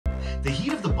The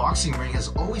heat of the boxing ring has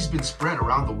always been spread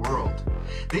around the world.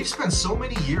 They've spent so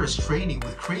many years training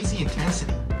with crazy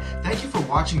intensity. Thank you for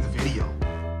watching the video.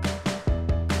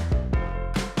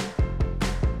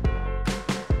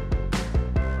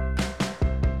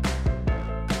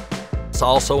 It's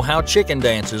also how chicken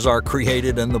dances are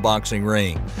created in the boxing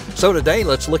ring. So today,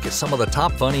 let's look at some of the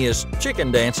top funniest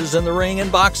chicken dances in the ring in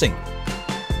boxing.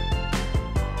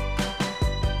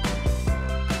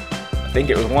 I think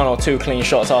it was 1 or 2 clean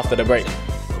shots after the break.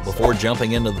 Before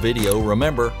jumping into the video,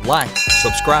 remember, like,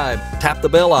 subscribe, tap the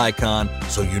bell icon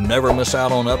so you never miss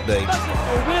out on updates. Doesn't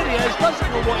know where he is, doesn't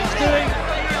know what he's doing.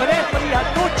 The referee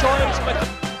had no choice but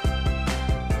to...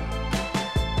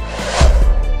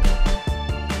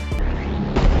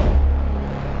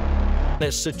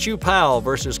 It's Tszyu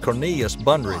versus Cornelius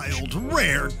Bundridge. Wild,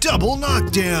 rare double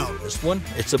knockdown. This one,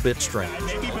 it's a bit strange.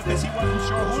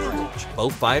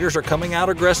 Both fighters are coming out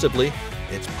aggressively.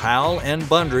 It's Powell and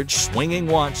Bundridge swinging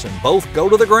once, and both go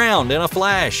to the ground in a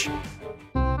flash.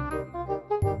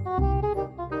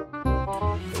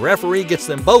 The referee gets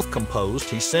them both composed.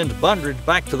 He sends Bundridge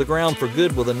back to the ground for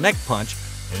good with a neck punch,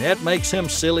 and that makes him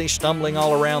silly, stumbling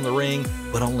all around the ring,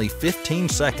 but only 15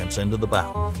 seconds into the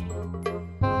bout.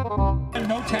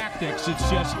 No tactics, it's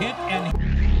just hit and hit.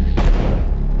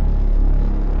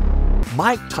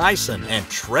 Mike Tyson and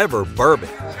Trevor Berbick.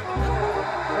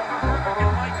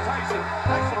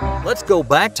 Let's go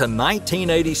back to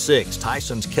 1986,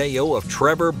 Tyson's KO of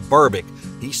Trevor Berbick.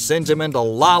 He sends him into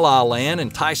La La Land,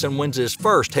 and Tyson wins his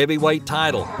first heavyweight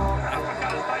title.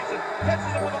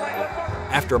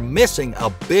 After missing a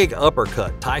big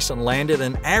uppercut, Tyson landed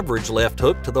an average left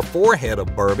hook to the forehead of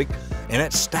Berbick, and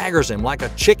it staggers him like a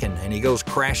chicken, and he goes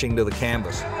crashing to the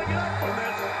canvas.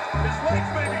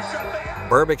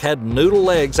 Berbick had noodle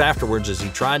legs afterwards as he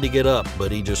tried to get up,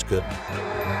 but he just couldn't.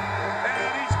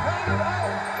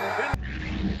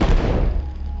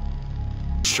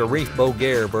 Sharif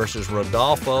Boguer versus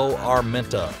Rodolfo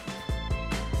Armenta.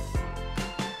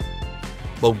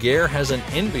 Boguer has an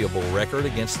enviable record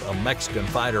against a Mexican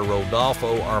fighter,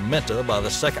 Rodolfo Armenta, by the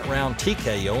second round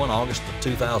TKO in August of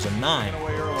 2009.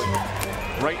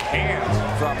 Right hand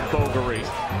from Boguer.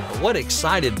 But what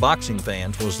excited boxing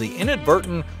fans was the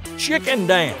inadvertent chicken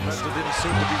dance. Didn't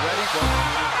seem to be ready, but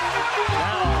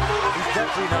now he's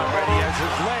definitely not ready as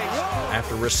his legs.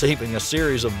 After receiving a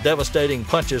series of devastating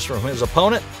punches from his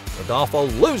opponent, Rodolfo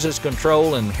loses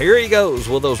control, and here he goes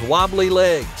with those wobbly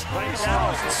legs.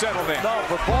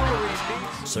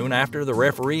 Soon after, the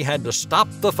referee had to stop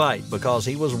the fight because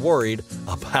he was worried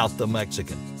about the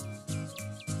Mexican.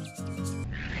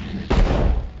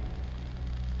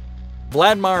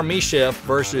 Vladimir Mishev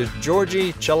versus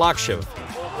Georgy Chalakshev.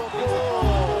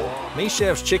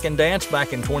 Mishev's chicken dance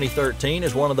back in 2013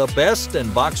 is one of the best in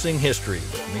boxing history.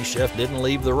 Mishev didn't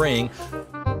leave the ring.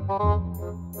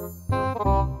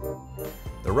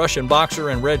 The Russian boxer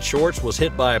in red shorts was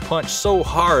hit by a punch so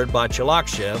hard by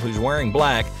Chalakshev, who's wearing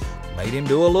black, made him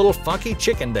do a little funky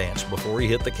chicken dance before he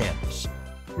hit the canvas.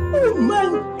 Oh my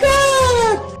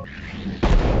God!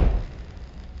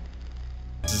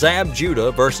 Zab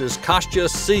Judah versus Kostya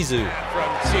Tszyu. From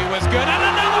Tszyu was good, and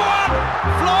another one!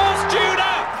 Flows Judah!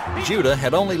 Judah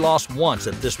had only lost once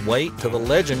at this weight to the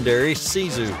legendary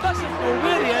Tszyu. Doesn't know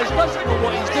where he is, doesn't know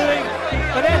what he's doing.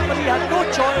 The referee had no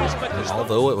choice but to...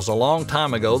 Although it was a long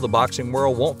time ago, the boxing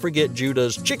world won't forget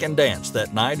Judah's chicken dance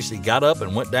that night as he got up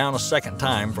and went down a second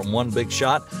time from one big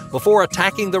shot before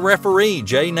attacking the referee,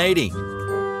 Jay Nady.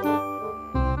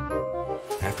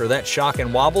 After that shock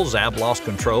and wobble, Zab lost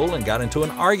control and got into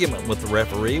an argument with the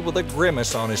referee with a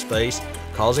grimace on his face,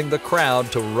 causing the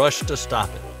crowd to rush to stop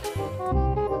it.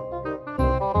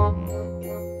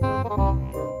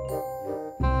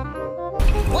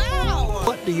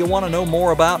 What do you want to know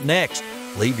more about next?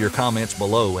 Leave your comments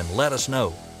below and let us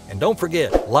know. And don't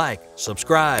forget, like,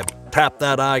 subscribe, tap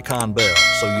that icon bell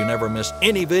so you never miss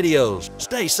any videos.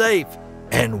 Stay safe,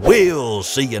 and we'll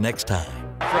see you next time.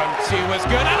 From Tszyu was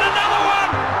good, and another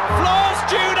one!